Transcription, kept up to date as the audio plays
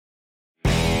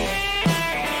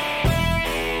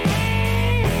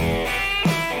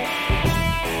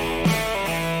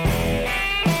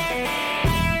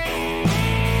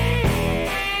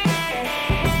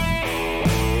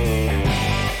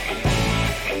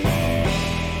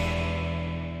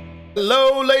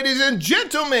Hello, ladies and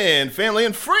gentlemen, family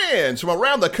and friends from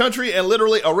around the country and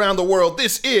literally around the world.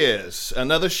 This is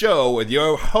another show with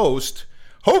your host,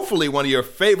 hopefully one of your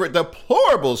favorite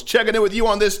deplorables, checking in with you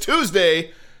on this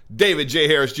Tuesday, David J.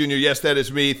 Harris Jr. Yes, that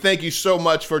is me. Thank you so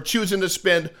much for choosing to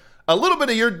spend a little bit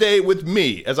of your day with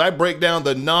me as I break down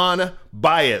the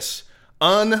non-bias,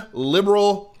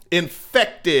 unliberal,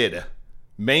 infected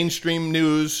mainstream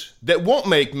news that won't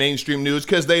make mainstream news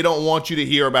because they don't want you to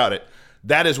hear about it.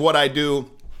 That is what I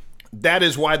do. That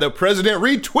is why the president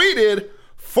retweeted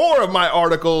 4 of my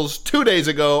articles 2 days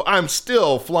ago. I'm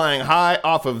still flying high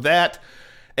off of that.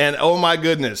 And oh my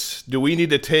goodness, do we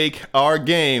need to take our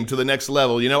game to the next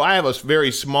level? You know, I have a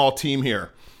very small team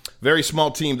here, very small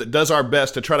team that does our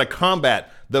best to try to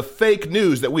combat the fake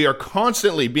news that we are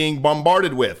constantly being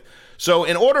bombarded with. So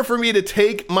in order for me to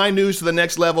take my news to the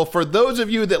next level, for those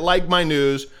of you that like my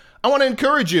news, I want to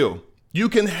encourage you. You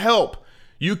can help.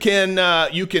 You can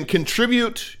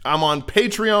contribute. I'm on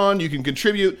Patreon. You can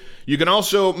contribute. You can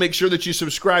also make sure that you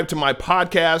subscribe to my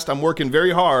podcast. I'm working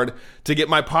very hard to get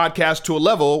my podcast to a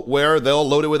level where they'll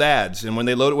load it with ads. And when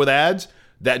they load it with ads,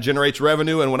 that generates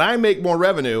revenue. And when I make more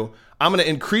revenue, I'm going to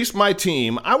increase my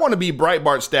team. I want to be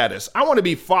Breitbart status. I want to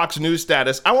be Fox News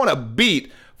status. I want to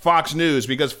beat Fox News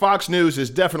because Fox News is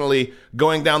definitely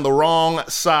going down the wrong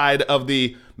side of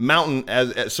the mountain,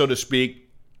 as so to speak,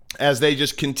 as they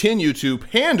just continue to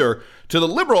pander to the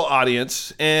liberal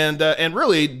audience and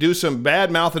really do some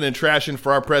bad mouthing and trashing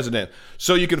for our president.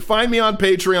 So you can find me on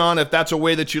Patreon if that's a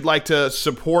way that you'd like to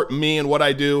support me and what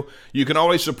I do. You can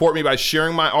always support me by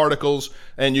sharing my articles,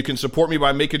 and you can support me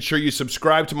by making sure you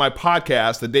subscribe to my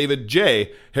podcast, The David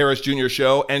J. Harris Jr.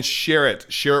 Show, and share it.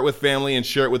 Share it with family and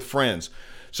share it with friends.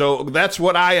 So that's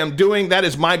what I am doing. That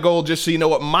is my goal, just so you know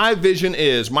what my vision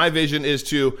is. My vision is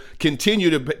to continue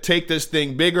to take this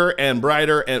thing bigger and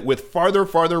brighter and with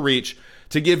farther reach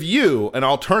to give you an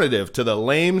alternative to the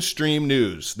lamestream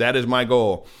news. That is my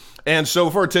goal. And so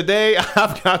for today,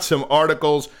 I've got some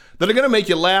articles that are going to make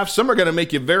you laugh. Some are going to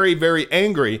make you very, very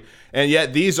angry. And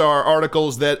yet these are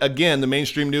articles that, again, the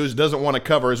mainstream news doesn't want to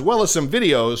cover, as well as some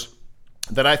videos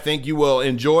that I think you will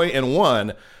enjoy. And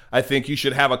one I think you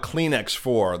should have a Kleenex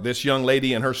for. This young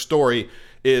lady and her story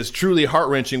is truly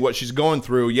heart-wrenching what she's going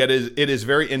through, yet it is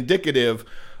very indicative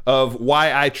of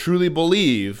why I truly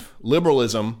believe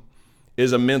liberalism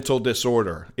is a mental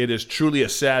disorder. It is truly a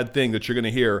sad thing that you're going to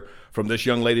hear from this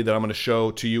young lady that I'm going to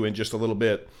show to you in just a little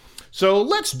bit. So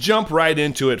let's jump right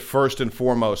into it first and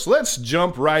foremost. Let's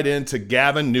jump right into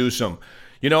Gavin Newsom.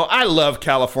 You know, I love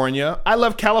California. I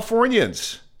love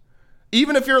Californians.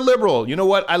 Even if you're a liberal, you know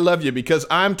what? I love you because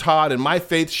I'm taught and my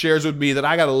faith shares with me that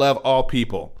I got to love all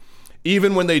people,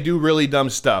 even when they do really dumb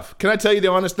stuff. Can I tell you the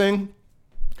honest thing?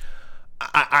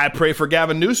 I pray for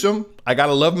Gavin Newsom. I got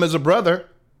to love him as a brother,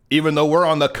 even though we're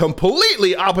on the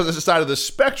completely opposite side of the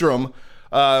spectrum,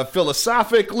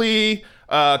 philosophically,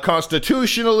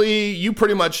 constitutionally, you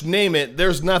pretty much name it.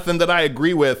 There's nothing that I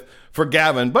agree with for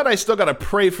Gavin, but I still got to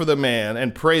pray for the man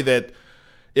and pray that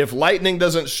if lightning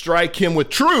doesn't strike him with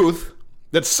truth,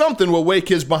 that something will wake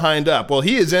his behind up. Well,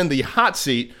 he is in the hot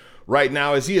seat right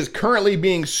now as he is currently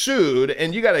being sued.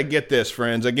 And you got to get this,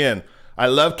 friends. Again, I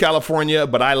love California,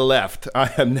 but I left.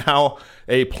 I am now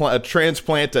a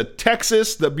transplant to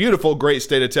Texas, the beautiful, great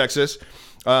state of Texas.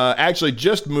 Actually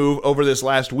just moved over this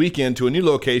last weekend to a new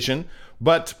location.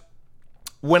 But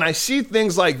when I see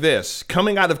things like this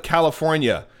coming out of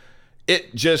California,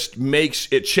 it just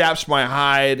it chaps my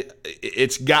hide.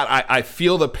 I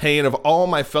feel the pain of all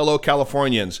my fellow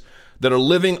Californians that are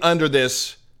living under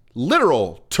this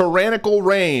literal tyrannical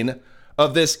reign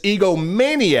of this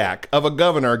egomaniac of a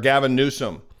governor, Gavin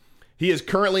Newsom. He is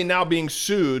currently now being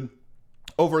sued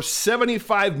over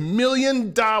 $75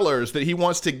 million that he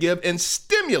wants to give in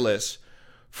stimulus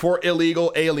for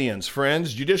illegal aliens.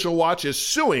 Friends, Judicial Watch is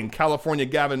suing California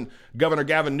Governor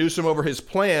Gavin Newsom over his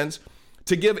plans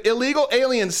to give illegal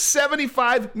aliens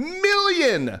 $75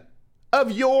 million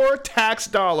of your tax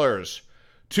dollars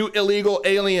to illegal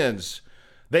aliens.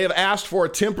 They have asked for a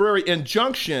temporary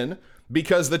injunction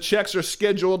because the checks are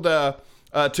scheduled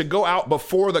to go out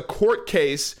before the court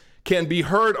case can be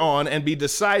heard on and be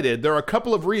decided. There are a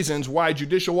couple of reasons why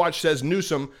Judicial Watch says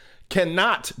Newsom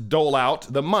cannot dole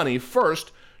out the money.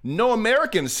 First, no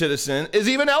American citizen is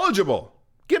even eligible.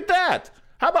 Get that.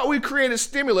 How about we create a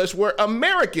stimulus where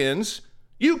Americans,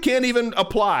 you can't even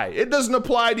apply. It doesn't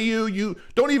apply to you. You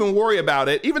don't even worry about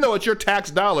it, even though it's your tax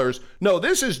dollars. No,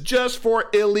 this is just for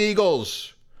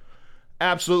illegals.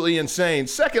 Absolutely insane.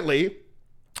 Secondly,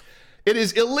 it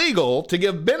is illegal to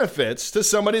give benefits to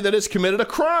somebody that has committed a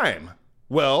crime.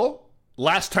 Well,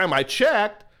 last time I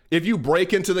checked, if you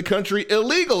break into the country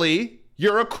illegally,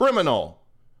 you're a criminal.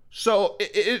 So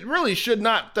it really should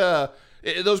not,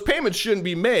 those payments shouldn't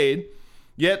be made.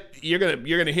 Yet you're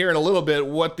gonna hear in a little bit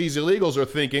what these illegals are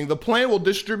thinking. The plan will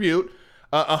distribute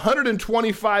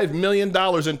 $125 million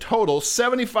in total,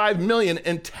 $75 million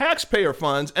in taxpayer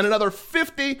funds, and another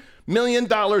 $50 million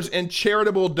in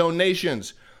charitable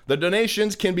donations. The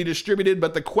donations can be distributed,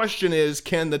 but the question is,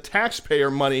 can the taxpayer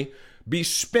money be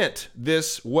spent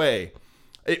this way?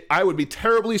 I would be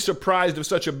terribly surprised if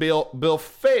such a bill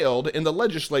failed in the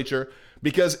legislature,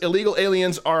 because illegal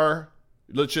aliens are,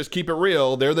 let's just keep it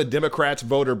real, they're the Democrats'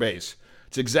 voter base.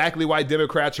 It's exactly why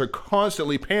Democrats are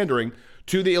constantly pandering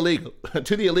to the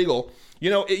illegal. You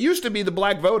know, it used to be the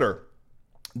black voter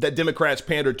that Democrats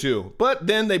pandered to, but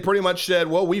then they pretty much said,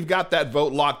 well, we've got that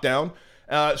vote locked down,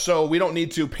 so we don't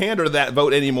need to pander to that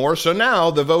vote anymore. So now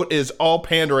the vote is all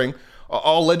pandering.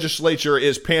 All legislature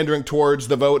is pandering towards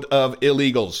the vote of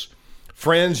illegals.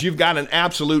 Friends, you've got an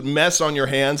absolute mess on your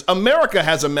hands. America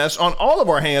has a mess on all of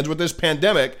our hands with this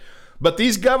pandemic. But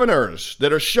these governors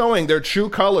that are showing their true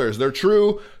colors, their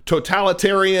true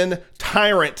totalitarian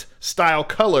tyrant style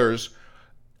colors,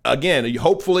 again,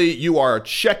 hopefully you are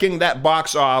checking that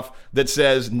box off that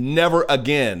says never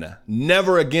again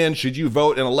should you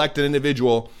vote and elect an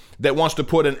individual that wants to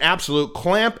put an absolute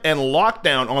clamp and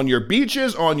lockdown on your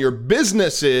beaches, on your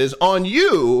businesses, on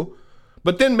you,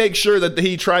 but then make sure that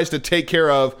he tries to take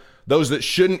care of those that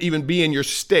shouldn't even be in your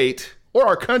state or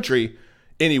our country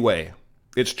anyway.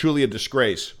 It's truly a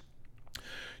disgrace.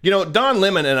 You know, Don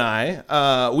Lemon and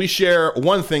I, we share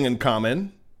one thing in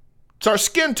common. It's our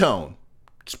skin tone.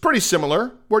 It's pretty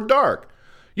similar. We're dark.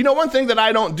 You know, one thing that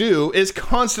I don't do is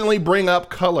constantly bring up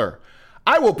color.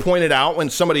 I will point it out when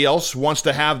somebody else wants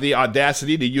to have the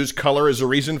audacity to use color as a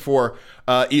reason for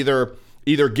either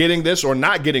getting this or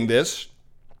not getting this.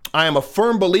 I am a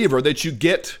firm believer that you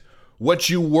get what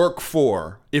you work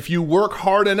for. If you work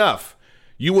hard enough,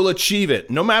 you will achieve it,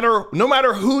 no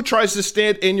matter who tries to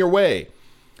stand in your way.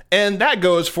 And that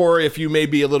goes for if you may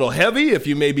be a little heavy, if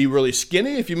you may be really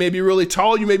skinny, if you may be really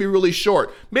tall, you may be really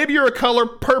short. Maybe you're a color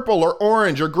purple or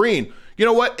orange or green. You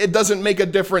know what? It doesn't make a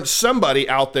difference. Somebody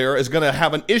out there is going to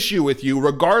have an issue with you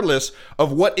regardless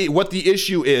of what the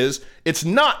issue is. It's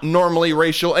not normally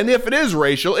racial. And if it is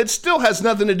racial, it still has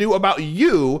nothing to do about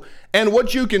you and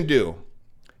what you can do.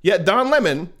 Yet Don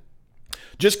Lemon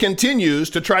just continues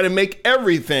to try to make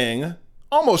everything,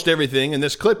 almost everything in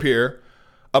this clip here,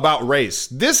 about race.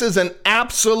 This is an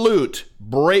absolute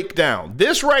breakdown.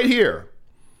 This right here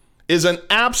is an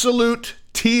absolute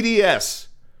TDS,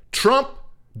 Trump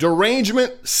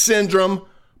derangement syndrome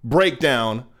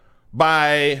breakdown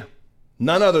by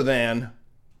none other than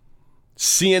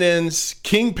CNN's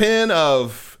kingpin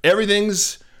of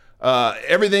everything's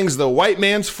the white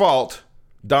man's fault,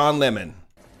 Don Lemon.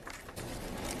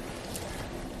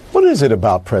 What is it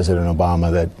about President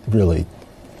Obama that really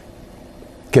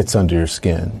gets under your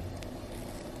skin?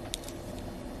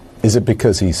 Is it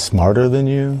because he's smarter than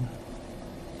you?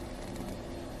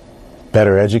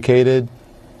 Better educated?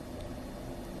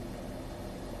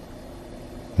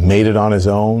 Made it on his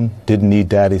own? Didn't need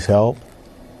daddy's help?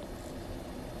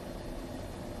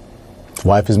 His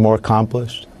wife is more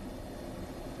accomplished?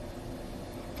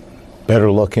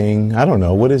 Better looking? I don't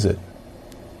know. What is it?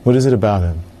 What is it about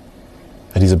him?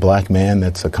 That he's a black man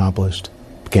that's accomplished,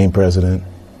 became president?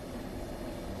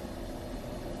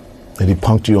 That he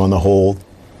punked you on the whole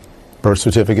birth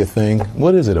certificate thing?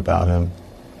 What is it about him?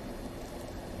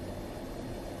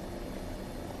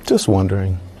 Just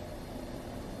wondering.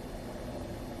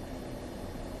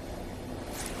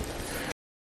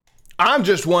 I'm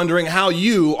just wondering how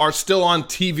you are still on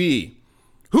TV.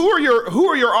 Who are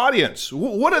your audience?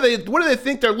 What do they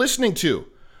think they're listening to?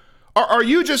 Are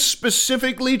you just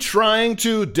specifically trying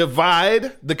to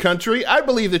divide the country? I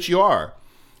believe that you are.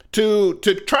 To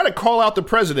try to call out the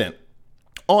president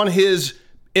on his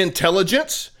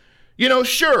intelligence. You know,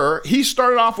 sure, he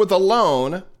started off with a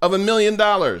loan of $1 million.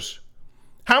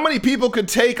 How many people could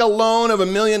take a loan of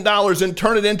 $1 million and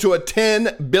turn it into a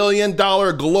 $10 billion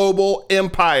global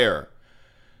empire?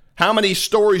 How many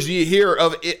stories do you hear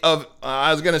of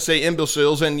I was going to say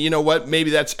imbeciles, and you know what, maybe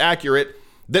that's accurate,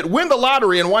 that win the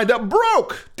lottery and wind up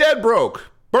broke, dead broke,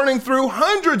 burning through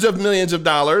hundreds of millions of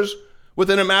dollars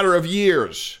within a matter of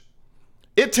years.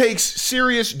 It takes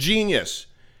serious genius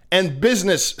and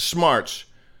business smarts.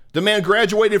 The man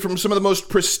graduated from some of the most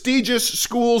prestigious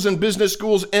schools and business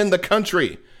schools in the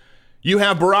country. You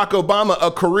have Barack Obama, a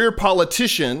career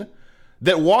politician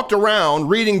that walked around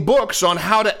reading books on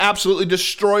how to absolutely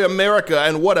destroy America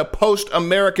and what a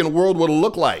post-American world would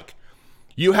look like.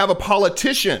 You have a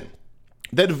politician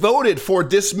that voted for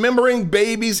dismembering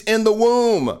babies in the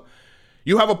womb.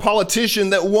 You have a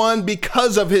politician that won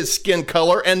because of his skin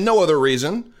color and no other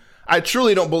reason. I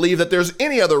truly don't believe that there's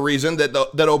any other reason that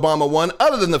Obama won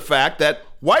other than the fact that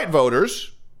white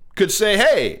voters could say,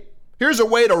 hey, here's a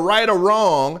way to right a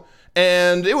wrong,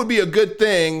 and it would be a good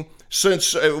thing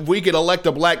since we could elect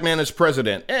a black man as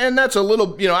president. And that's a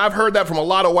little, I've heard that from a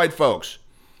lot of white folks.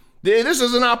 This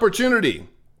is an opportunity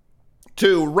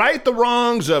to right the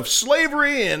wrongs of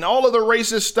slavery and all of the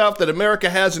racist stuff that America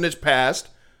has in its past,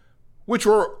 which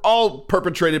were all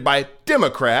perpetrated by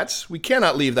Democrats. We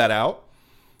cannot leave that out.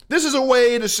 This is a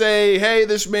way to say, hey,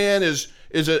 this man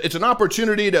it's an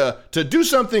opportunity to do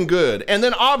something good. And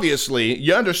then obviously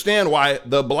you understand why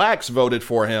the blacks voted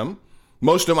for him.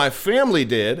 Most of my family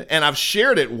did, and I've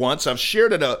shared it once. I've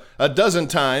shared it a dozen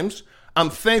times.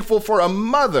 I'm thankful for a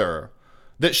mother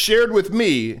that shared with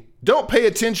me, don't pay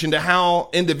attention to how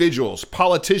individuals,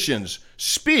 politicians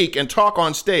speak and talk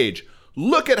on stage.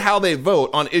 Look at how they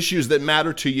vote on issues that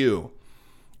matter to you.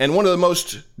 And one of the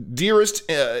most dearest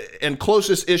and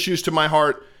closest issues to my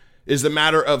heart is the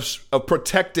matter of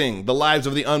protecting the lives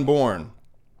of the unborn.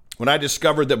 When I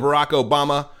discovered that Barack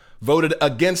Obama voted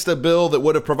against a bill that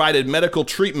would have provided medical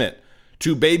treatment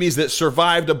to babies that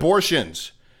survived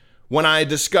abortions, when I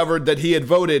discovered that he had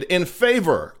voted in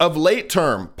favor of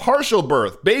late-term, partial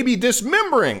birth, baby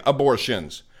dismembering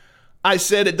abortions, I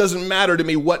said it doesn't matter to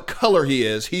me what color he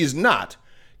is, he's not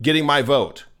getting my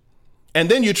vote. And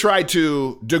then you try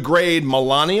to degrade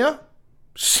Melania,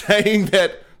 saying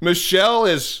that Michelle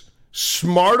is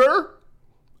smarter.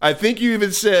 I think you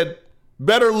even said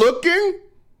better looking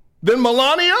than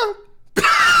Melania.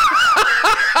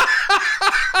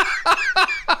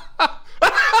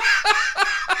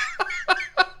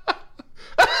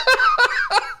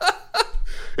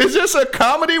 Is this a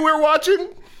comedy we're watching?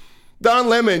 Don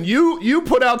Lemon, you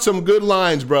put out some good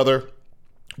lines, brother.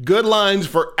 Good lines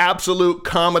for absolute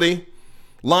comedy.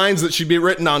 Lines that should be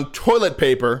written on toilet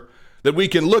paper that we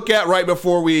can look at right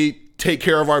before we take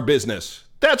care of our business.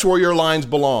 That's where your lines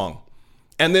belong.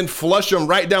 And then flush them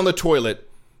right down the toilet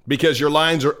because your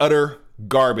lines are utter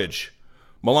garbage.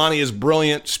 Melania is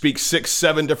brilliant, speaks 6,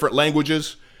 7 different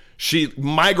languages. She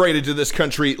migrated to this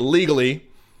country legally.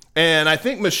 And I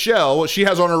think Michelle, what she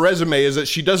has on her resume is that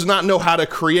she does not know how to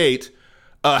create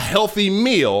a healthy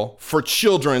meal for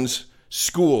children's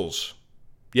schools.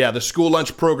 Yeah, the school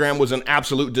lunch program was an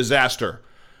absolute disaster.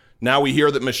 Now we hear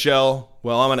that Michelle,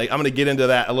 well, I'm gonna get into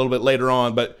that a little bit later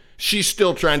on, but she's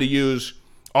still trying to use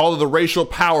all of the racial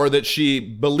power that she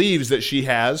believes that she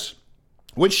has,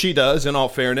 which she does in all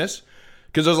fairness,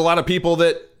 because there's a lot of people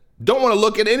that don't want to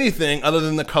look at anything other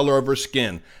than the color of her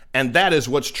skin. And that is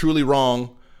what's truly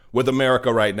wrong with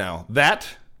America right now.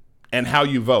 That and how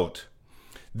you vote.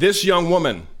 This young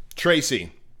woman,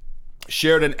 Tracy,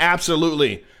 shared an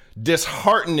absolutely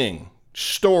disheartening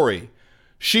story.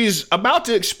 She's about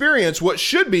to experience what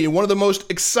should be one of the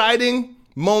most exciting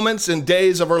moments and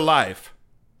days of her life.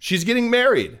 She's getting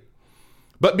married.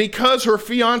 But because her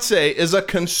fiance is a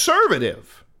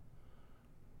conservative,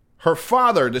 her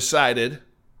father decided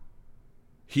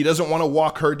he doesn't want to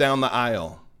walk her down the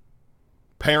aisle.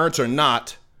 Parents are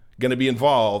not going to be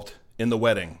involved in the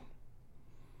wedding.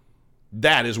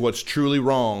 That is what's truly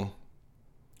wrong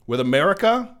with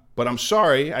America. But I'm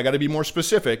sorry, I got to be more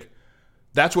specific.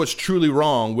 That's what's truly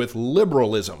wrong with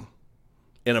liberalism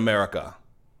in America.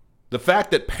 The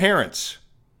fact that parents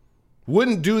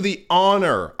wouldn't do the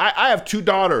honor. I have 2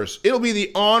 daughters. It'll be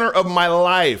the honor of my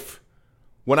life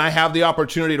when I have the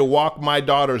opportunity to walk my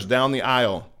daughters down the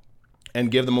aisle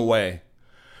and give them away.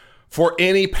 For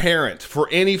any parent, for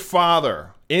any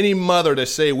father, any mother to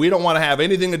say we don't want to have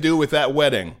anything to do with that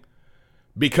wedding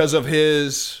because of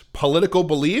his political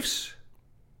beliefs,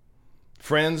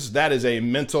 friends, that is a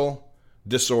mental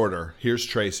disorder. Here's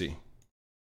Tracy.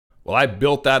 Well, I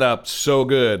built that up so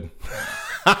good.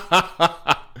 I'm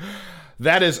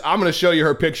going to show you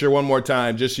her picture one more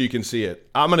time just so you can see it.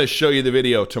 I'm going to show you the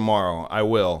video tomorrow. I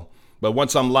will. But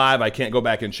once I'm live, I can't go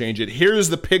back and change it. Here's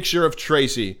the picture of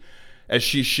Tracy as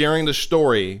she's sharing the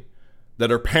story that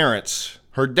her parents,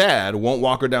 her dad, won't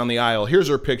walk her down the aisle. Here's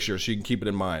her picture so you can keep it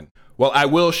in mind. Well, I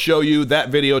will show you that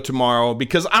video tomorrow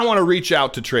because I want to reach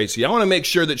out to Tracy. I want to make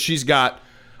sure that she's got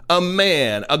a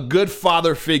man, a good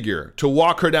father figure to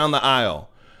walk her down the aisle.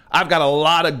 I've got a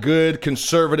lot of good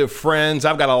conservative friends.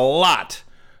 I've got a lot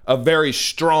of very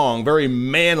strong, very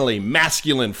manly,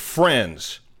 masculine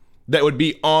friends that would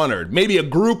be honored. Maybe a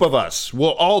group of us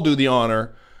will all do the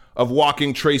honor of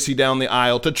walking Tracy down the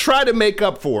aisle to try to make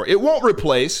up for. It won't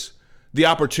replace the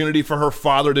opportunity for her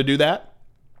father to do that.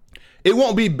 It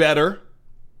won't be better.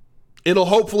 It'll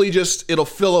hopefully it'll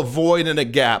fill a void and a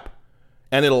gap,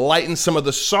 and it'll lighten some of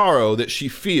the sorrow that she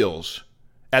feels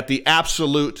at the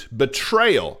absolute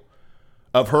betrayal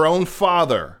of her own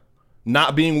father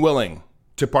not being willing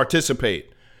to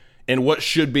participate in what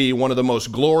should be one of the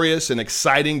most glorious and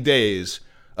exciting days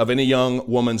of any young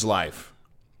woman's life.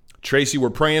 Tracy, we're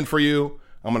praying for you.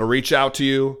 I'm going to reach out to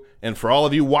you. And for all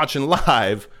of you watching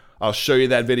live, I'll show you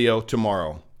that video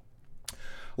tomorrow.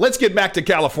 Let's get back to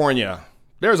California.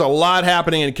 There's a lot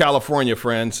happening in California,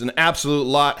 friends, an absolute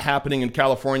lot happening in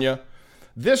California.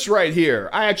 This right here,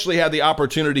 I actually had the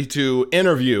opportunity to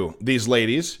interview these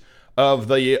ladies of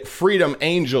the Freedom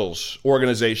Angels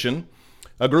organization,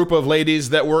 a group of ladies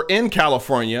that were in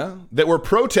California that were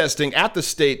protesting at the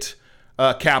state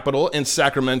capitol in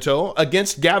Sacramento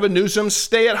against Gavin Newsom's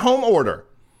stay-at-home order.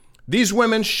 These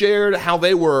women shared how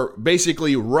they were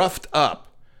basically roughed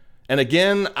up. And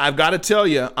again, I've got to tell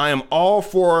you, I am all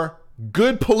for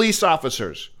good police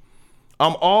officers.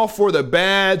 I'm all for the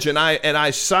badge, and I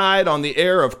side on the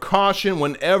air of caution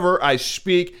whenever I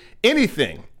speak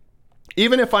anything.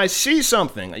 Even if I see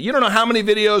something, you don't know how many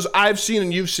videos I've seen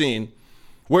and you've seen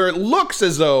where it looks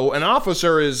as though an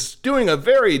officer is doing a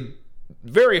very,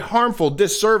 very harmful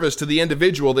disservice to the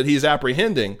individual that he's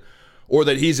apprehending or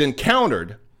that he's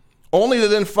encountered, only to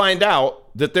then find out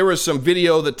that there was some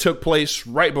video that took place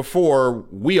right before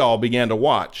we all began to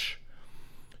watch.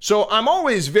 So I'm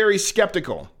always very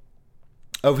skeptical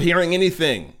of hearing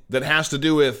anything that has to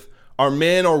do with our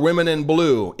men or women in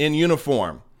blue in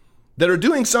uniform that are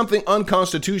doing something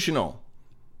unconstitutional.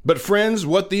 But friends,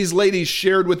 what these ladies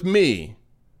shared with me,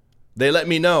 they let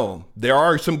me know there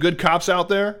are some good cops out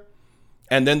there,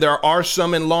 and then there are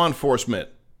some in law enforcement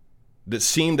that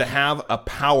seem to have a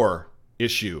power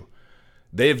issue.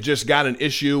 They've just got an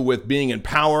issue with being in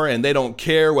power, and they don't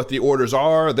care what the orders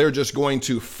are. They're just going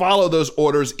to follow those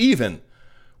orders even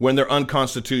when they're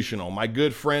unconstitutional. My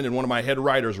good friend and one of my head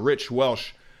writers, Rich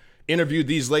Welsh, interviewed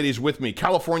these ladies with me.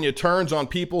 California turns on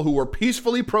people who were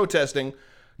peacefully protesting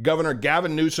Governor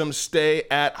Gavin Newsom's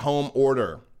stay-at-home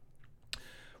order.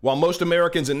 While most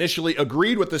Americans initially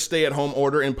agreed with the stay-at-home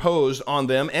order imposed on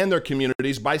them and their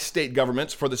communities by state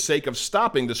governments for the sake of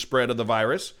stopping the spread of the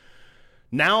virus,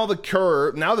 now that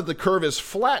the curve is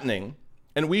flattening,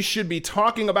 and we should be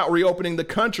talking about reopening the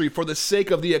country for the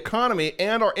sake of the economy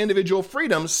and our individual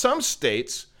freedoms, some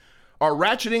states are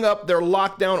ratcheting up their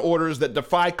lockdown orders that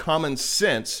defy common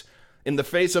sense in the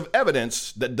face of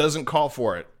evidence that doesn't call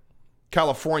for it.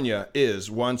 California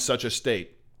is one such a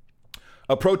state.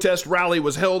 A protest rally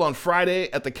was held on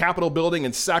Friday at the Capitol building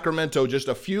in Sacramento, just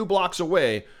a few blocks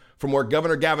away from where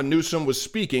Governor Gavin Newsom was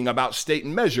speaking about state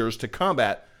measures to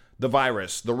combat the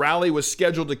virus. The rally was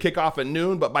scheduled to kick off at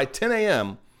noon, but by 10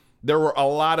 a.m., there were a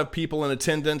lot of people in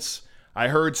attendance. I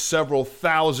heard several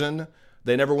thousand.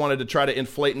 They never wanted to try to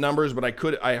inflate numbers, but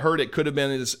I heard it could have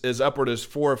been as upward as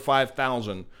 4,000 or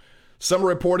 5,000. Some are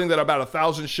reporting that about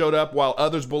 1,000 showed up, while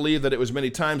others believe that it was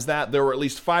many times that. There were at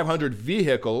least 500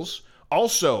 vehicles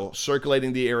also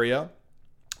circulating the area,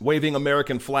 waving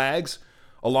American flags,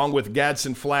 along with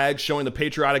Gadsden flags showing the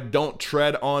patriotic "Don't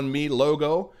Tread on Me"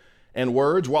 logo and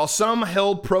words, while some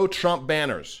held pro-Trump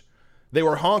banners. They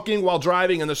were honking while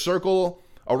driving in the circle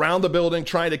around the building,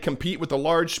 trying to compete with the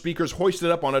large speakers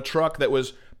hoisted up on a truck that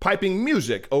was piping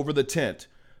music over the tent.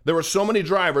 There were so many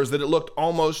drivers that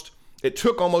it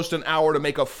took almost an hour to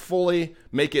make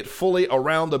it fully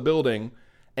around the building,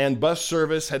 and bus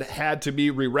service had to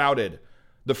be rerouted.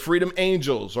 The Freedom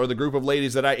Angels are the group of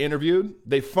ladies that I interviewed.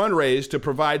 They fundraised to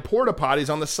provide porta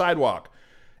potties on the sidewalk,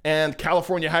 and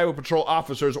California Highway Patrol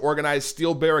officers organized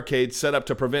steel barricades set up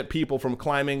to prevent people from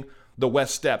climbing the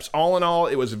west steps. All in all,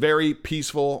 it was a very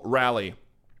peaceful rally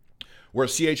where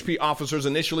CHP officers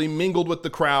initially mingled with the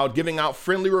crowd, giving out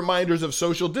friendly reminders of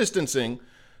social distancing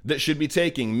that should be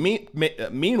taken.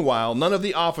 Meanwhile, none of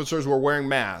the officers were wearing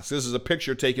masks. This is a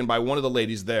picture taken by one of the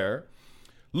ladies there.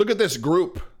 Look at this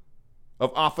group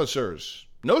of officers.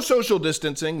 No social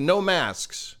distancing, no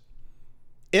masks.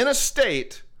 In a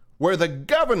state where the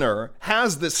governor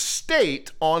has the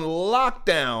state on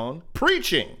lockdown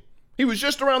preaching. He was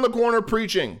just around the corner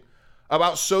preaching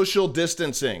about social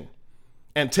distancing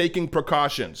and taking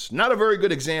precautions. Not a very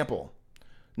good example.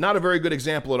 Not a very good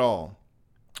example at all.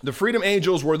 The Freedom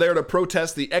Angels were there to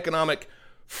protest the economic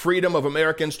freedom of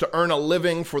Americans to earn a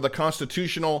living for their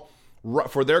constitutional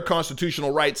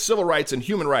rights, civil rights, and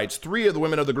human rights. Three of the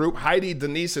women of the group, Heidi,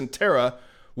 Denise, and Tara,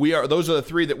 those are the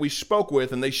three that we spoke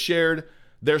with, and they shared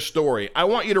their story. I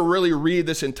want you to really read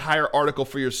this entire article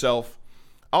for yourself.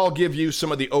 I'll give you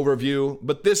some of the overview,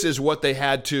 but this is what they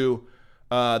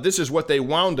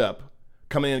wound up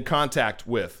coming in contact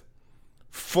with.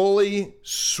 Fully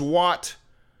SWAT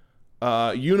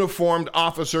uniformed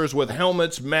officers with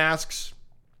helmets, masks,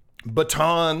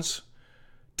 batons,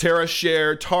 Tara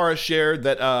shared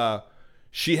that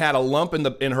she had a lump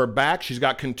in her back. She's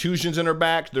got contusions in her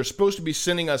back. They're supposed to be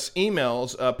sending us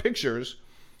emails, pictures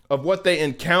of what they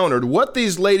encountered, what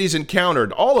these ladies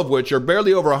encountered, all of which are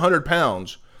barely over 100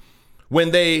 pounds,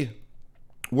 when they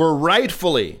were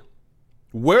rightfully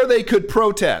where they could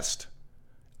protest.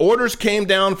 Orders came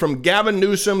down from Gavin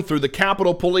Newsom through the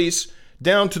Capitol Police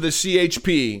down to the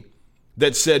CHP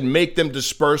that said make them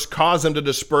disperse, cause them to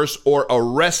disperse, or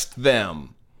arrest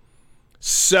them.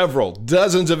 Several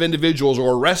dozens of individuals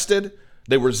were arrested.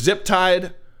 They were zip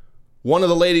tied. One of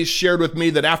the ladies shared with me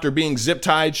that after being zip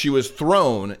tied, she was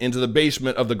thrown into the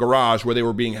basement of the garage where they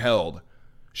were being held.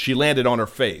 She landed on her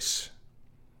face.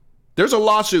 There's a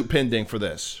lawsuit pending for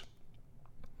this.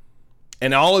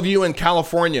 And all of you in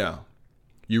California,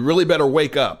 you really better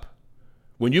wake up.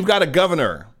 When you've got a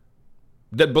governor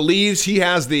that believes he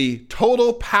has the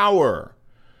total power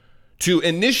to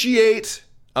initiate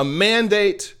a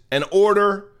mandate, an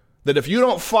order, that if you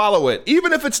don't follow it,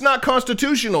 even if it's not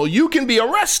constitutional, you can be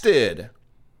arrested.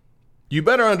 You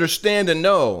better understand and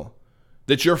know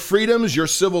that your freedoms, your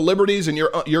civil liberties, and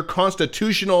your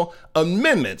constitutional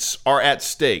amendments are at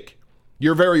stake.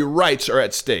 Your very rights are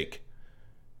at stake.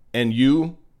 And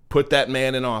you put that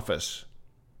man in office.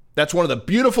 That's one of the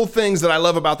beautiful things that I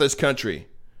love about this country,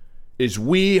 is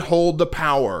we hold the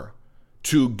power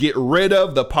to get rid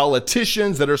of the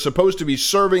politicians that are supposed to be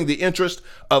serving the interest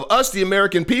of us, the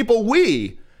American people.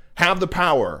 We have the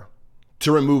power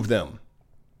to remove them.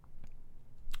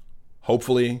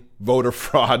 Hopefully, voter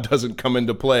fraud doesn't come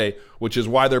into play, which is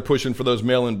why they're pushing for those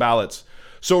mail-in ballots.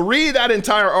 So read that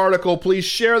entire article. Please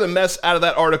share the mess out of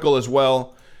that article as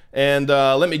well. And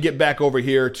let me get back over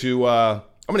here to, I'm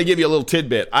going to give you a little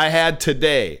tidbit I had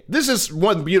today. This is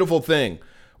one beautiful thing.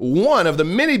 One of the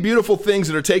many beautiful things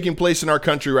that are taking place in our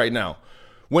country right now.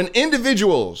 When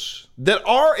individuals that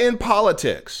are in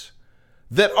politics,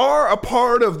 that are a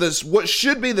part of this, what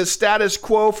should be the status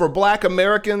quo for Black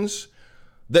Americans,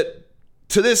 that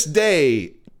to this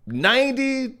day,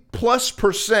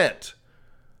 90+%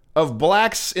 of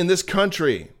Blacks in this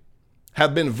country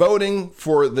have been voting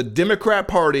for the Democrat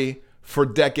Party for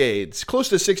decades, close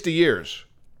to 60 years.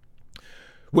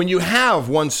 When you have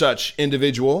one such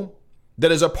individual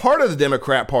that is a part of the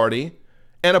Democrat Party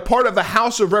and a part of the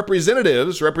House of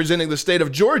Representatives representing the state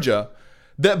of Georgia,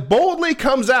 that boldly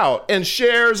comes out and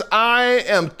shares, I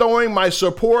am throwing my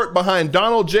support behind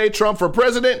Donald J. Trump for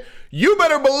president, you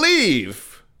better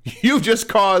believe you've just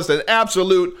caused an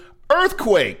absolute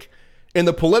earthquake in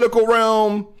the political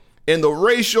realm, in the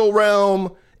racial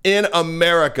realm, in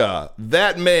America.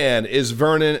 That man is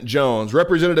Vernon Jones.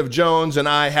 Representative Jones and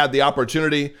I had the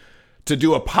opportunity to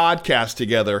do a podcast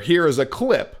together. Here is a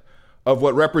clip of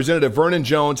what Representative Vernon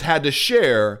Jones had to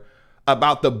share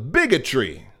about the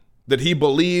bigotry that he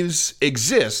believes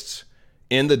exists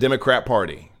in the Democrat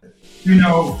Party. You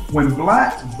know, when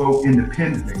Blacks vote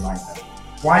independently like that,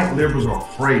 white liberals are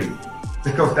afraid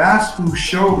because that's whose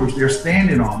shoulders they're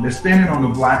standing on. They're standing on the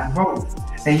Black vote.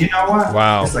 And you know what?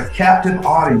 Wow. It's a captive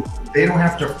audience. They don't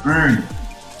have to earn it.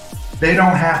 They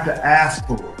don't have to ask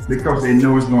for it because they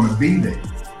know it's going to be there.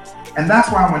 And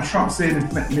that's why when Trump said in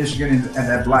Flint, Michigan, at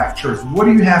that Black church, what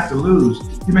do you have to lose?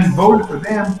 You've been voted for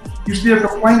them. You're still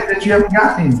complaining that you haven't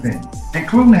got anything,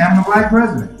 including having a Black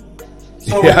president.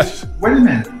 So yes. Wait a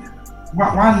minute.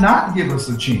 Why not give us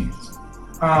a chance?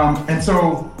 And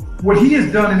so what he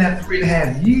has done in that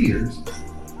 3.5 years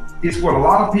is what a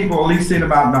lot of people at least said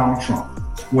about Donald Trump.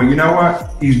 Well, you know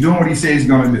what? He's doing what he said he's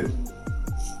going to do.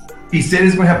 He said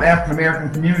he's going to help the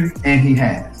African-American community, and he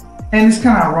has. And it's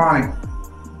kind of ironic.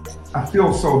 I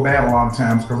feel so bad a lot of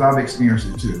times because I've experienced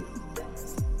it too.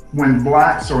 When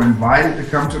Blacks are invited to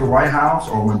come to the White House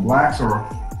or when Blacks are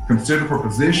considered for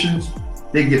positions,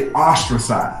 they get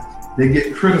ostracized. They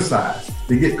get criticized.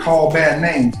 They get called bad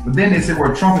names. But then they say,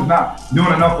 well, Trump is not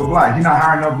doing enough for Blacks. He's not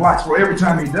hiring enough Blacks. Well, every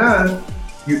time he does,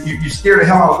 you scare the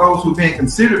hell out of those who've been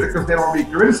considered because they don't be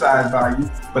criticized by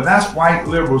you. But that's white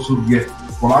liberals who get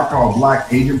what I call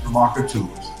Black agent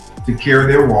provocateurs to carry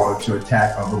their water to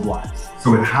attack other Blacks.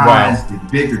 So it hides the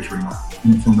bigotry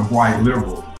from the white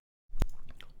liberals.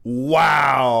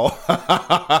 Wow.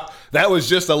 That was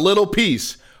just a little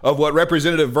piece of what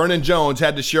Representative Vernon Jones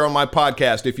had to share on my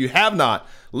podcast. If you have not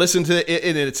listened to it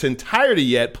in its entirety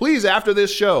yet, please, after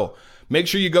this show, make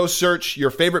sure you go search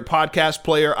your favorite podcast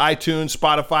player, iTunes,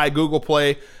 Spotify, Google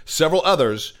Play, several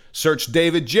others. Search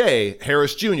David J.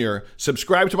 Harris Jr.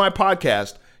 Subscribe to my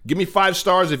podcast. Give me 5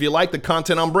 stars if you like the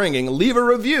content I'm bringing. Leave a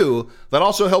review. That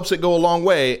also helps it go a long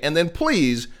way. And then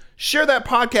please share that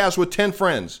podcast with 10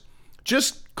 friends.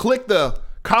 Just click the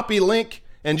copy link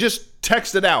and just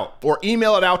text it out or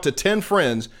email it out to 10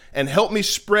 friends and help me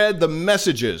spread the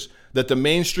messages that the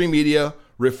mainstream media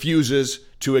refuses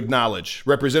to acknowledge.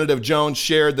 Representative Jones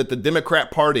shared that the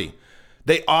Democrat Party,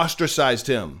 they ostracized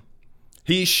him.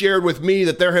 He shared with me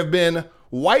that there have been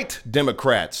white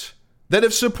Democrats that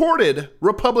have supported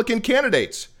Republican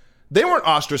candidates. They weren't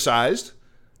ostracized.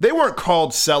 They weren't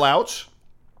called sellouts.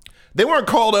 They weren't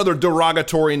called other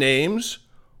derogatory names.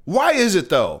 Why is it,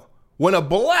 though, when a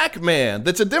black man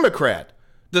that's a Democrat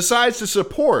decides to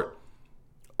support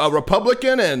a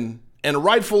Republican and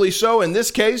rightfully so, in this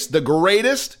case, the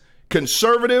greatest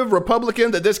conservative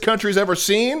Republican that this country's ever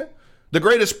seen, the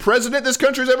greatest president this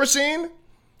country's ever seen,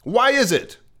 why is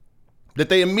it that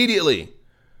they immediately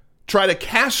try to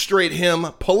castrate him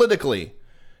politically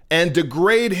and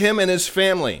degrade him and his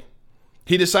family?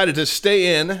 He decided to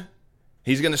stay in.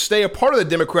 He's going to stay a part of the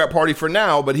Democrat Party for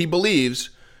now, but he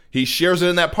believes, he shares it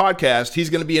in that podcast, he's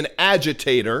going to be an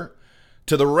agitator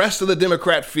to the rest of the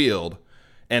Democrat field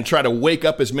and try to wake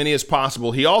up as many as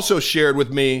possible. He also shared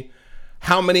with me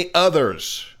how many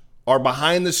others are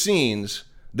behind the scenes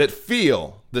that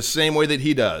feel the same way that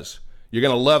he does. You're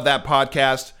going to love that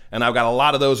podcast, and I've got a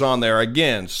lot of those on there.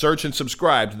 Again, search and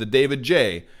subscribe to the David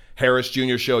J. Harris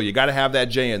Jr. Show. You got to have that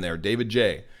J in there, David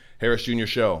J. Harris Jr.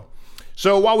 Show.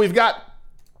 So while we've got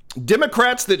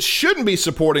Democrats that shouldn't be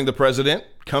supporting the president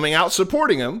coming out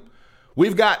supporting him,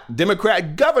 we've got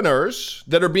Democrat governors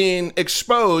that are being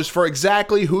exposed for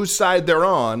exactly whose side they're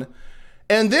on.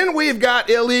 And then we've got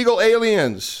illegal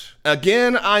aliens.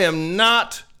 Again, I am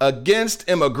not against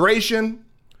immigration.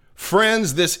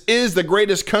 Friends, this is the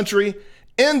greatest country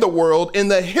in the world, in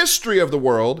the history of the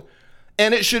world,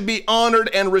 and it should be honored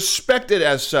and respected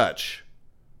as such.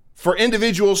 For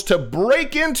individuals to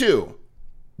break into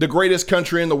the greatest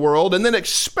country in the world and then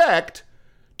expect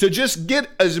to just get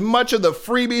as much of the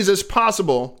freebies as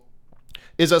possible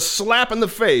is a slap in the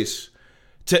face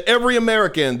to every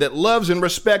American that loves and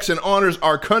respects and honors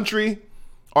our country,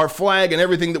 our flag, and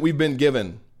everything that we've been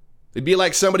given. It'd be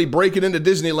like somebody breaking into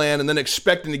Disneyland and then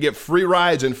expecting to get free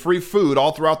rides and free food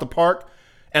all throughout the park,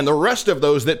 and the rest of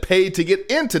those that paid to get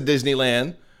into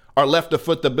Disneyland are left to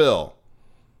foot the bill.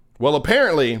 Well,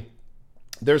 apparently,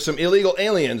 there's some illegal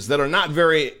aliens that are not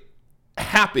very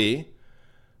happy.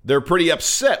 They're pretty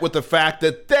upset with the fact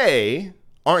that they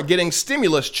aren't getting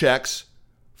stimulus checks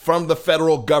from the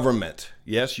federal government.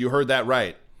 Yes, you heard that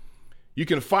right. You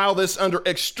can file this under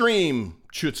extreme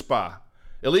chutzpah.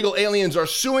 Illegal aliens are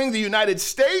suing the United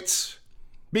States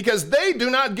because they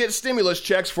do not get stimulus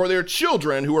checks for their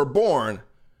children who are born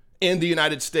in the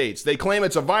United States. They claim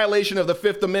it's a violation of the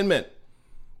Fifth Amendment.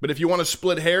 But if you want to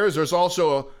split hairs, there's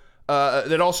also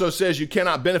that also says you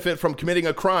cannot benefit from committing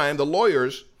a crime. The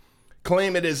lawyers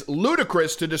claim it is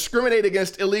ludicrous to discriminate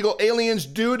against illegal aliens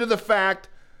due to the fact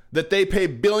that they pay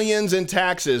billions in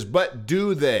taxes. But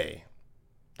do they?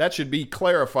 That should be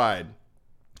clarified.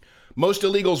 Most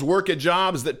illegals work at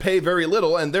jobs that pay very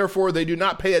little, and therefore they do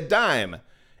not pay a dime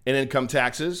in income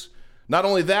taxes. Not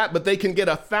only that, but they can get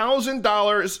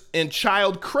 $1,000 in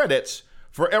child credits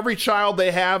for every child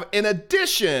they have. In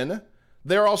addition,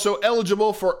 they're also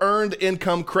eligible for earned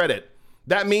income credit.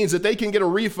 That means that they can get a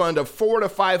refund of $4,000 to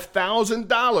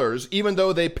 $5,000 even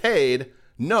though they paid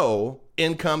no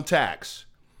income tax.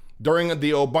 During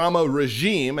the Obama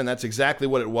regime, and that's exactly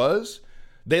what it was,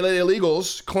 they let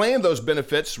illegals claim those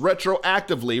benefits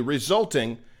retroactively,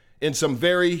 resulting in some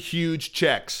very huge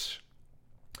checks.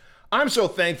 I'm so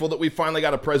thankful that we finally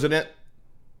got a president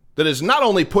that is not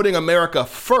only putting America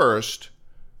first,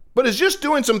 but is just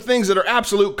doing some things that are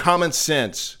absolute common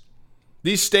sense.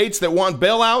 These states that want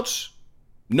bailouts,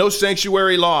 no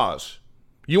sanctuary laws.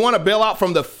 You want a bailout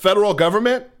from the federal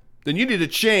government? Then you need to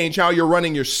change how you're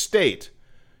running your state.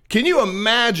 Can you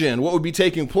imagine what would be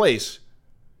taking place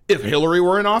if Hillary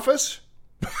were in office?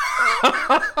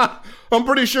 I'm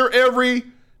pretty sure every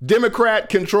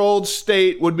Democrat-controlled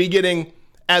state would be getting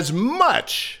as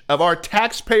much of our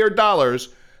taxpayer dollars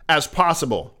as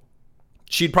possible.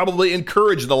 She'd probably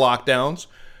encourage the lockdowns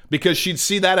because she'd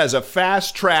see that as a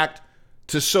fast track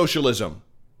to socialism,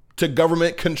 to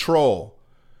government control,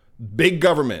 big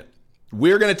government.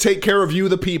 We're going to take care of you,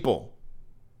 the people.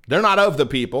 They're not of the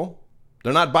people.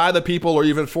 They're not by the people or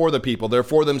even for the people. They're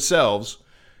for themselves.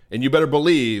 And you better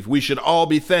believe we should all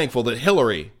be thankful that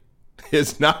Hillary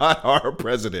is not our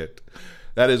president.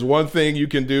 That is one thing you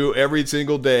can do every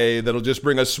single day that'll just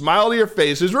bring a smile to your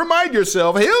face is remind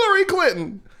yourself, Hillary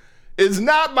Clinton is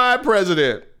not my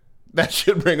president. That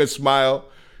should bring a smile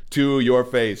to your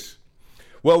face.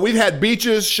 Well, we've had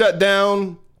beaches shut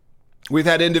down. We've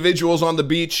had individuals on the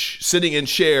beach sitting in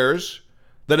chairs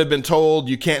that have been told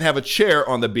you can't have a chair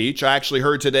on the beach. I actually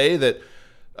heard today that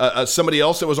somebody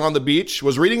else that was on the beach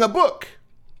was reading a book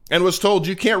and was told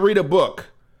you can't read a book.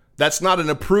 That's not an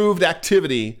approved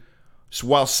activity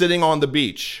while sitting on the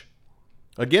beach.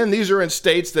 Again, these are in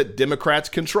states that Democrats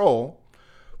control.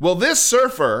 Well, this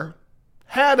surfer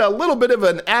had a little bit of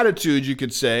an attitude, you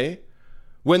could say,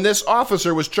 when this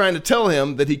officer was trying to tell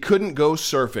him that he couldn't go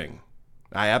surfing.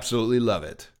 I absolutely love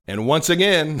it. And once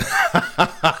again,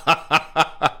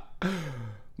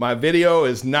 my video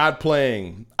is not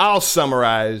playing. I'll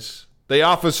summarize. The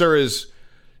officer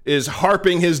is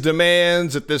harping his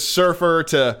demands at this surfer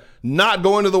to not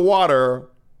go into the water,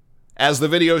 as the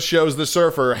video shows the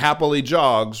surfer happily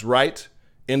jogs right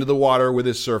into the water with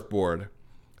his surfboard.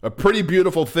 A pretty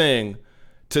beautiful thing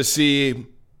to see.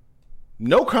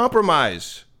 No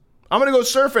compromise. I'm going to go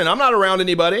surfing. I'm not around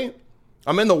anybody.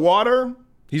 I'm in the water.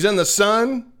 He's in the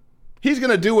sun. He's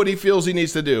going to do what he feels he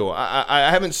needs to do.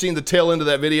 I haven't seen the tail end of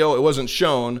that video. It wasn't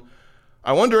shown.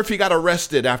 I wonder if he got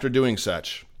arrested after doing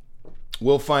such.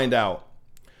 We'll find out.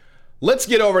 Let's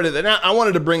get over to that. Now, I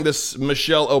wanted to bring this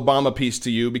Michelle Obama piece to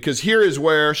you because here is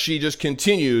where she just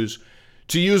continues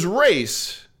to use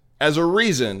race as a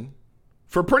reason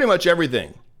for pretty much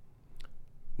everything.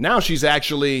 Now she's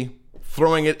actually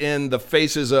throwing it in the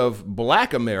faces of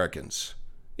black Americans.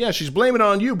 Yeah, she's blaming it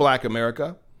on you, black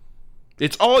America.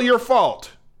 It's all your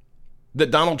fault that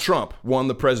Donald Trump won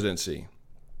the presidency.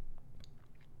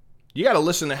 You got to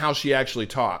listen to how she actually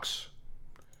talks.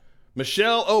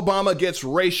 Michelle Obama gets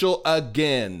racial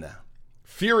again.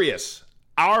 Furious.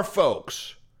 Our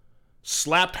folks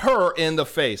slapped her in the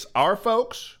face. Our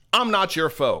folks? I'm not your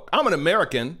folk. I'm an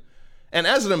American. And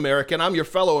as an American, I'm your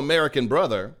fellow American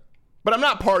brother. But I'm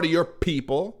not part of your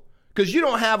people because you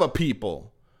don't have a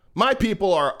people. My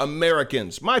people are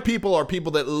Americans. My people are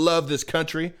people that love this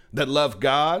country, that love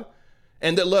God,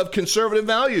 and that love conservative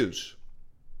values.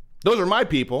 Those are my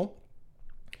people.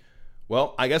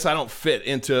 Well, I guess I don't fit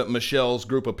into Michelle's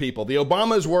group of people. The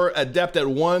Obamas were adept at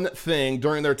one thing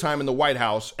during their time in the White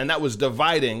House, and that was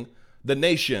dividing the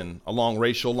nation along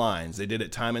racial lines. They did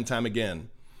it time and time again.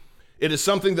 It is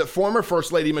something that former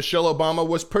First Lady Michelle Obama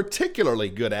was particularly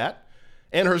good at,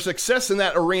 and her success in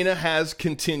that arena has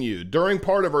continued. During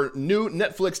part of her new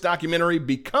Netflix documentary,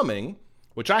 Becoming,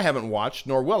 which I haven't watched,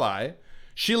 nor will I,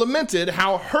 she lamented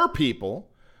how her people,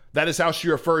 that is how she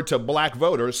referred to black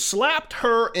voters, slapped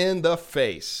her in the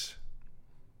face.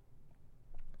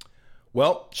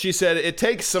 Well, she said it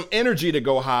takes some energy to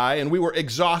go high, and we were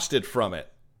exhausted from it.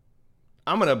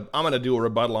 I'm gonna do a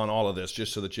rebuttal on all of this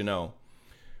just so that you know.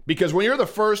 Because when you're the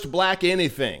first black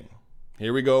anything,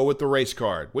 here we go with the race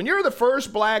card. When you're the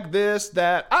first black this,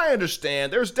 that, I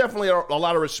understand. There's definitely a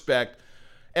lot of respect.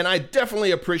 And I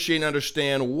definitely appreciate and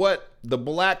understand what the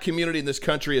black community in this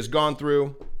country has gone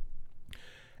through.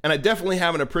 And I definitely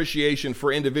have an appreciation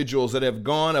for individuals that have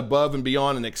gone above and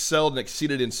beyond and excelled and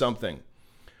exceeded in something.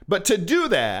 But to do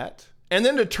that, and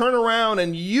then to turn around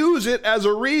and use it as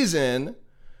a reason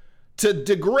to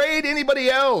degrade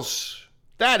anybody else,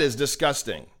 that is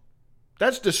disgusting.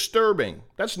 That's disturbing.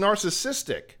 That's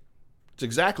narcissistic. It's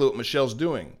exactly what Michelle's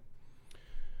doing.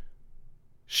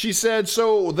 She said,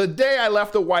 so the day I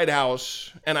left the White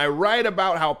House and I write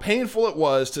about how painful it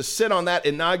was to sit on that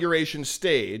inauguration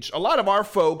stage, a lot of our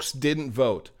folks didn't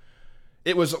vote.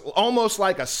 It was almost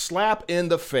like a slap in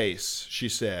the face, she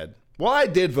said. Well, I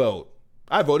did vote.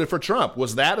 I voted for Trump.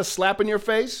 Was that a slap in your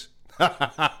face?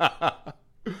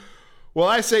 Well,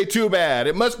 I say too bad.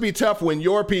 It must be tough when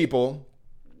your people,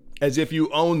 as if you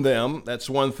own them, that's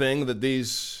one thing that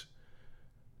these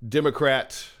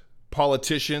Democrat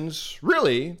politicians,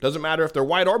 really, doesn't matter if they're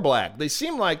white or black, they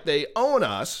seem like they own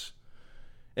us.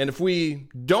 And if we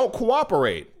don't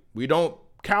cooperate, we don't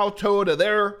kowtow to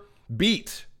their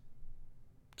beat,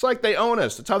 it's like they own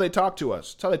us. That's how they talk to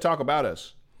us. That's how they talk about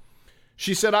us.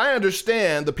 She said, I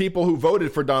understand the people who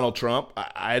voted for Donald Trump.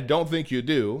 I don't think you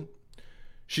do.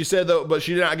 She said, though, but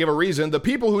she did not give a reason. The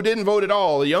people who didn't vote at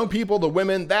all, the young people, the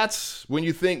women, that's when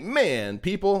you think, man,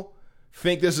 people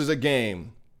think this is a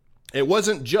game. It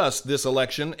wasn't just this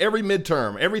election. Every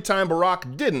midterm, every time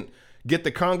Barack didn't get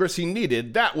the Congress he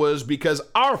needed, that was because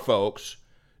our folks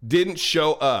didn't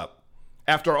show up.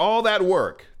 After all that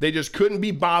work, they just couldn't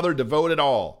be bothered to vote at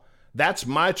all. That's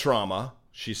my trauma,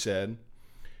 she said.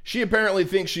 She apparently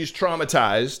thinks she's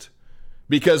traumatized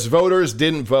because voters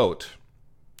didn't vote.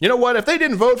 You know what? If they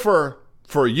didn't vote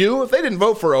for you, if they didn't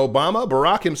vote for Obama,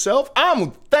 Barack himself,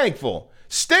 I'm thankful.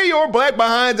 Stay your black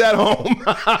behinds at home.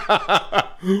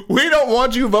 We don't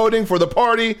want you voting for the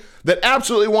party that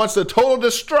absolutely wants the total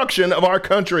destruction of our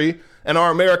country and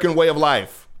our American way of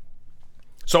life.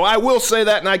 So I will say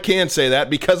that, and I can say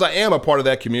that because I am a part of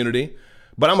that community.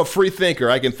 but I'm a free thinker.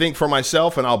 I can think for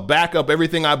myself, and I'll back up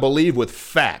everything I believe with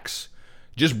facts.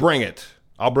 Just bring it.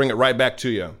 I'll bring it right back to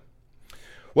you.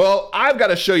 Well, I've got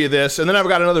to show you this, and then I've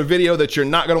got another video that you're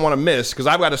not going to want to miss, because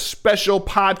I've got a special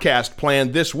podcast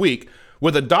planned this week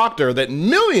with a doctor that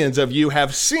millions of you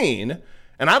have seen,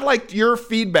 and I'd like your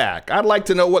feedback. I'd like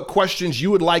to know what questions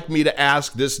you would like me to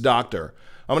ask this doctor.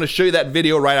 I'm going to show you that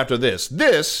video right after this.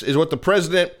 This is what the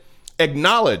president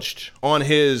acknowledged on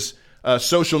his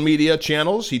social media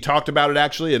channels. He talked about it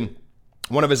actually in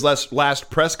one of his last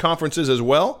press conferences as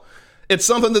well. It's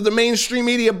something that the mainstream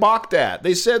media balked at.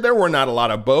 They said there were not a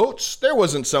lot of boats. There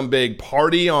wasn't some big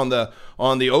party on the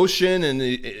ocean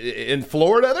in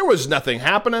Florida. There was nothing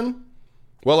happening.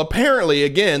 Well, apparently,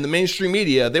 again, the mainstream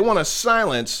media, they want to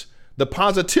silence the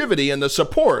positivity and the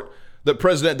support that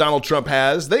President Donald Trump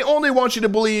has. They only want you to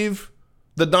believe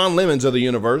the Don Lemons of the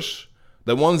universe,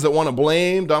 the ones that want to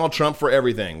blame Donald Trump for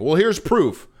everything. Well, here's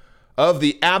proof of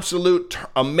the absolute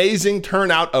amazing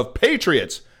turnout of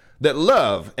patriots that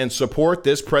love and support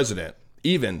this president,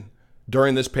 even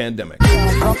during this pandemic.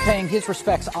 Trump paying his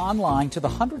respects online to the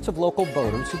hundreds of local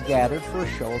voters who gathered for a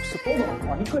show of support.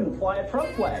 Well, he couldn't fly a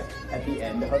Trump flag at the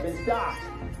end of his dock.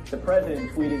 The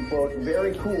president tweeting, quote,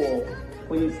 "Very cool.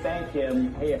 Please thank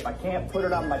him. Hey, if I can't put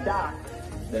it on my dock,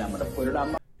 then I'm going to put it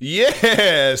on my..."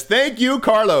 Yes, thank you,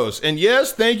 Carlos. And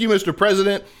yes, thank you, Mr.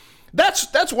 President.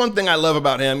 That's one thing I love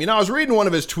about him. You know, I was reading one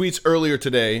of his tweets earlier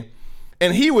today,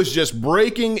 and he was just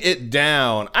breaking it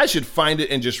down. I should find it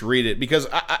and just read it, because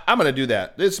I'm going to do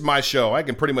that. This is my show. I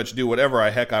can pretty much do whatever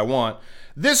the heck I want.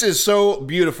 This is so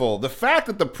beautiful. The fact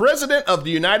that the president of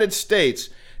the United States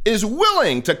is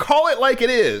willing to call it like it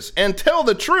is and tell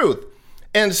the truth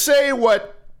and say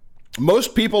what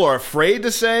most people are afraid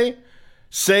to say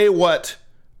what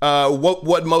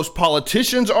most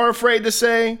politicians are afraid to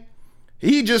say.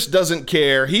 He just doesn't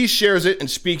care. He shares it and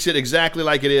speaks it exactly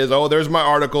like it is. Oh, there's my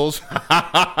articles.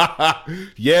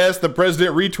 Yes, the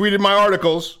president retweeted my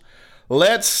articles.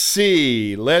 Let's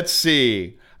see.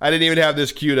 I didn't even have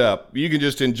this queued up. You can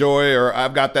just enjoy, or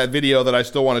I've got that video that I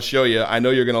still want to show you. I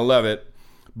know you're going to love it.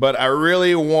 But I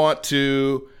really want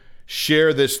to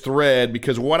share this thread,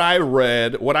 because what I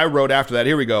wrote after that,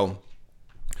 here we go.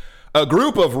 A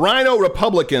group of rhino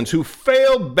Republicans who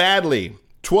failed badly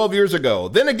 12 years ago,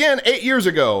 then again 8 years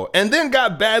ago, and then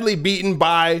got badly beaten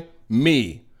by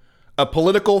me, a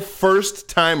political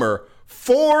first-timer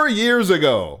 4 years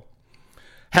ago,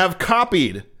 have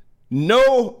copied,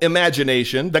 no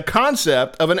imagination, the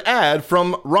concept of an ad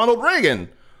from Ronald Reagan,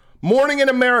 Morning in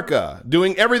America,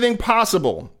 doing everything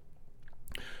possible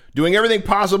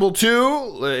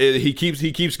to, he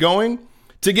keeps going,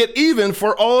 to get even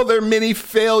for all their many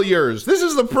failures. This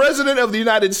is the president of the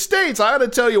United States. I ought to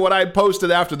tell you what I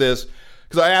posted after this,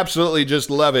 because I absolutely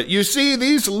just love it. You see,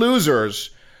 these loser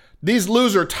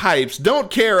types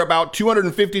don't care about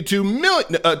 252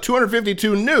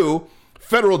 new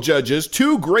federal judges,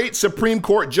 2 great Supreme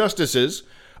Court justices,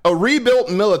 a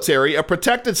rebuilt military, a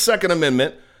protected Second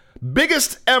Amendment,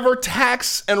 biggest ever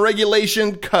tax and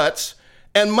regulation cuts,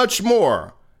 and much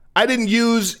more. I didn't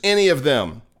use any of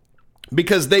them,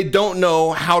 because they don't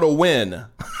know how to win.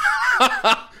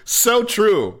 So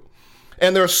true.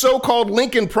 And their so-called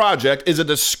Lincoln Project is a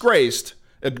disgrace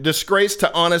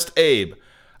to Honest Abe.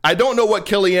 I don't know what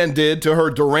Kellyanne did to her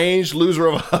deranged loser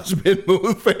of a husband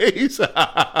Moonface.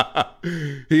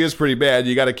 He is pretty bad.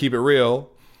 You got to keep it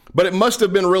real. But it must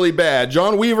have been really bad.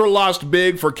 John Weaver lost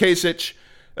big for Kasich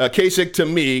to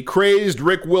me. Crazed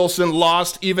Rick Wilson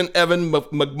lost. Even Evan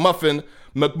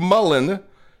McMullen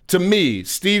to me.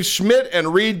 Steve Schmidt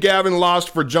and Reed Gavin lost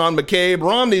for John McCabe.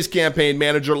 Romney's campaign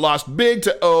manager lost big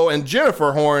to O, and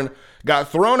Jennifer Horn got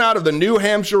thrown out of the New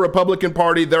Hampshire Republican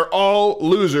Party. They're all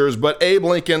losers, but Abe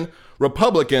Lincoln,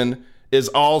 Republican, is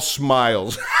all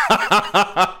smiles.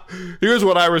 Here's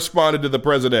what I responded to the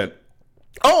president.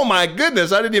 Oh my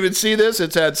goodness, I didn't even see this.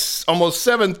 It's had almost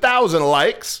 7,000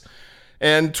 likes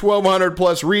and 1,200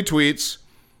 plus retweets.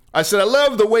 I said, I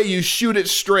love the way you shoot it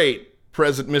straight,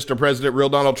 Mr. President, real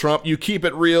Donald Trump. You keep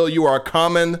it real. You are a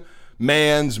common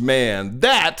man's man.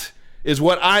 That is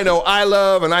what I know I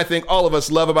love, and I think all of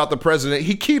us love about the president.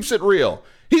 He keeps it real.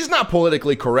 He's not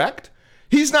politically correct.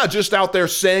 He's not just out there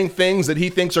saying things that he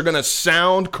thinks are going to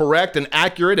sound correct and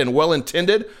accurate and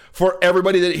well-intended for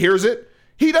everybody that hears it.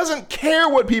 He doesn't care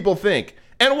what people think.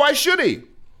 And why should he?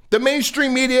 The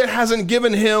mainstream media hasn't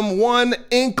given him one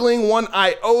inkling, one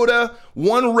iota,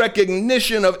 one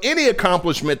recognition of any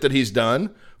accomplishment that he's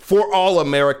done for all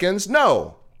Americans.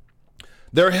 No.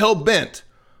 They're hell-bent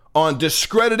on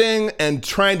discrediting and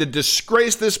trying to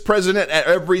disgrace this president at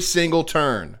every single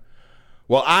turn.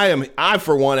 Well, I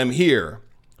for one am here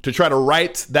to try to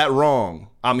right that wrong.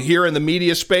 I'm here in the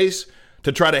media space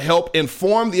to try to help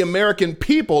inform the American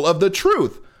people of the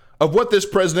truth of what this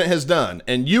president has done.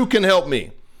 And you can help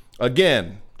me.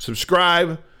 Again,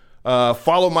 subscribe,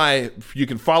 you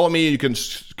can follow me, you can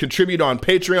contribute on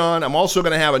Patreon. I'm also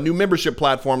going to have a new membership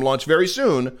platform launch very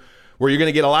soon where you're going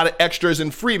to get a lot of extras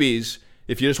and freebies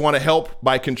if you just want to help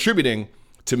by contributing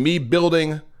to me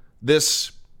building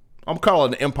this, I'm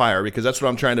calling it an empire because that's what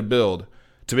I'm trying to build,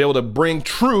 to be able to bring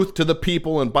truth to the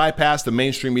people and bypass the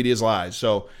mainstream media's lies.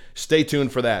 So stay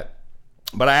tuned for that.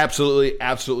 But I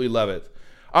absolutely love it.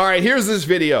 All right, here's this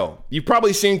video. You've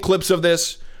probably seen clips of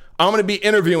this. I'm going to be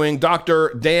interviewing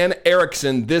Dr. Dan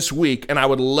Erickson this week, and I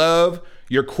would love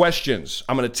your questions.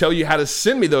 I'm going to tell you how to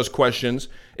send me those questions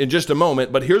in just a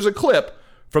moment, but here's a clip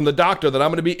from the doctor that I'm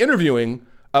going to be interviewing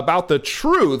about the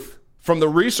truth from the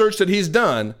research that he's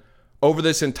done over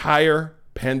this entire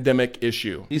pandemic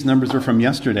issue. These numbers are from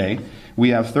yesterday. We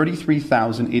have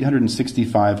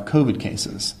 33,865 COVID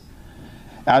cases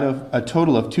out of a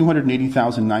total of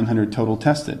 280,900 total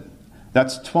tested.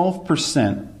 That's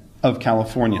 12% of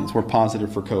Californians were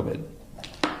positive for COVID.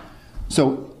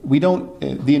 So we don't,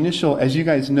 as you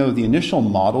guys know, the initial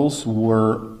models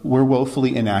were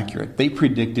woefully inaccurate. They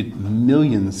predicted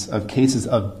millions of cases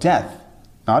of death,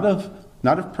 not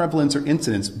of prevalence or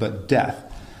incidence, but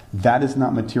death. That is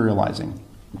not materializing.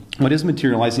 What is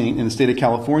materializing in the state of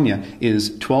California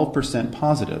is 12%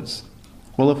 positives.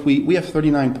 Well, if we have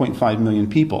 39.5 million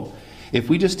people. If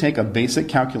we just take a basic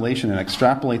calculation and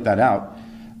extrapolate that out,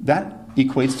 that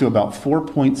equates to about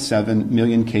 4.7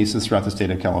 million cases throughout the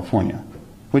state of California,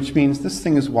 which means this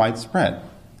thing is widespread.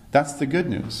 That's the good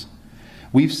news.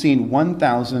 We've seen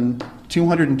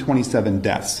 1,227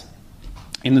 deaths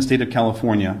in the state of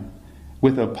California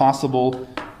with a possible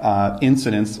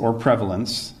incidence or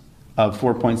prevalence of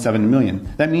 4.7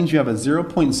 million. That means you have a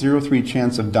 0.03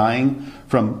 chance of dying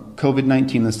from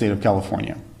COVID-19 in the state of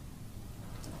California.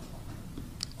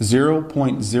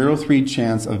 0.03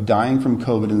 chance of dying from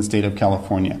COVID in the state of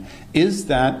California. Does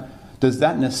that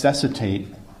necessitate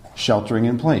sheltering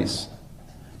in place?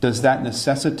 Does that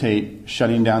necessitate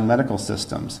shutting down medical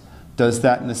systems? Does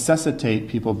that necessitate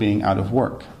people being out of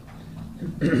work?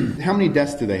 How many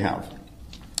deaths do they have?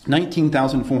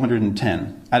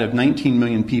 19,410 out of 19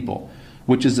 million people,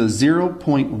 which is a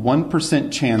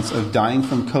 0.1% chance of dying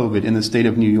from COVID in the state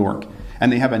of New York.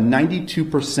 And they have a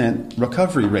 92%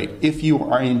 recovery rate. If you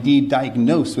are indeed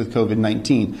diagnosed with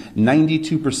COVID-19,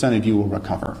 92% of you will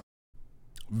recover.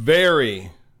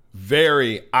 Very,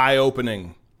 very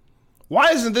eye-opening.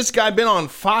 Why hasn't this guy been on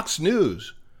Fox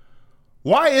News?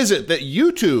 Why is it that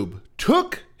YouTube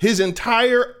took his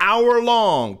entire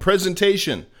hour-long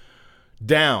presentation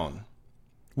down?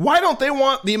 Why don't they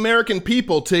want the American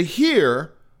people to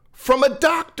hear from a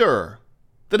doctor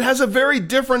that has a very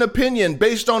different opinion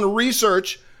based on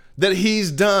research that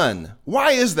he's done?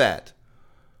 Why is that?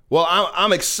 Well,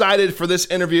 I'm excited for this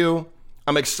interview.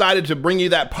 I'm excited to bring you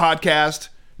that podcast.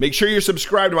 Make sure you're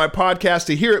subscribed to my podcast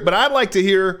to hear it, but I'd like to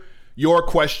hear your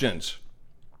questions.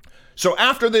 So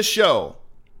after this show,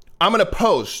 I'm going to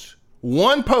post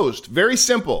one post, very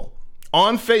simple,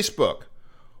 on Facebook.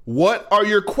 What are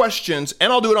your questions?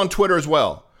 And I'll do it on Twitter as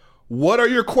well. What are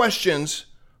your questions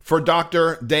for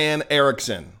Dr. Dan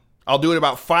Erickson? I'll do it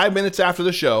about 5 minutes after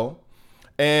the show,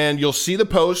 and you'll see the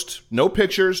post. No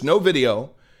pictures, no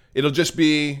video. It'll just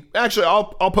be, actually,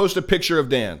 I'll post a picture of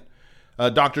Dan,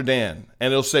 Dr. Dan,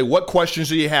 and it'll say, what questions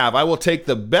do you have? I will take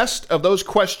the best of those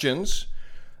questions,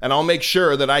 and I'll make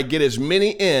sure that I get as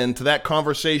many into that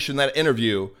conversation, that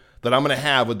interview that I'm going to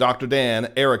have with Dr.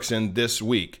 Dan Erickson this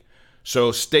week.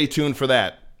 So stay tuned for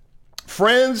that.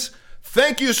 Friends,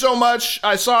 thank you so much.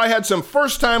 I saw I had some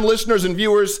first-time listeners and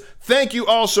viewers. Thank you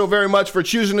all so very much for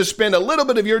choosing to spend a little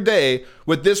bit of your day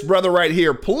with this brother right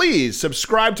here. Please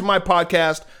subscribe to my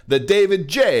podcast, The David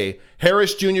J.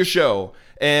 Harris Jr. Show,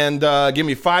 and give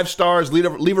me 5 stars,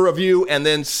 leave a review, and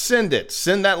then send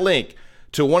that link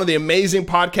to one of the amazing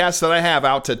podcasts that I have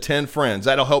out to 10 friends.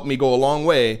 That'll help me go a long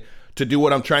way to do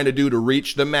what I'm trying to do to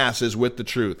reach the masses with the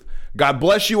truth. God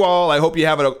bless you all. I hope you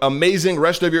have an amazing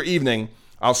rest of your evening.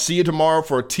 I'll see you tomorrow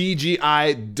for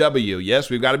TGIW. Yes,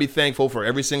 we've got to be thankful for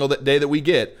every single day that we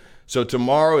get. So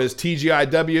tomorrow is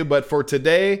TGIW, but for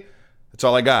today, that's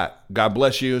all I got. God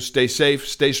bless you. Stay safe.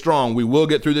 Stay strong. We will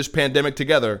get through this pandemic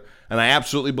together, and I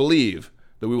absolutely believe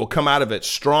that we will come out of it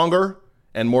stronger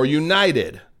and more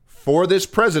united for this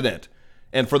president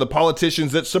and for the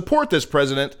politicians that support this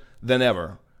president than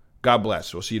ever. God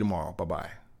bless. We'll see you tomorrow. Bye-bye.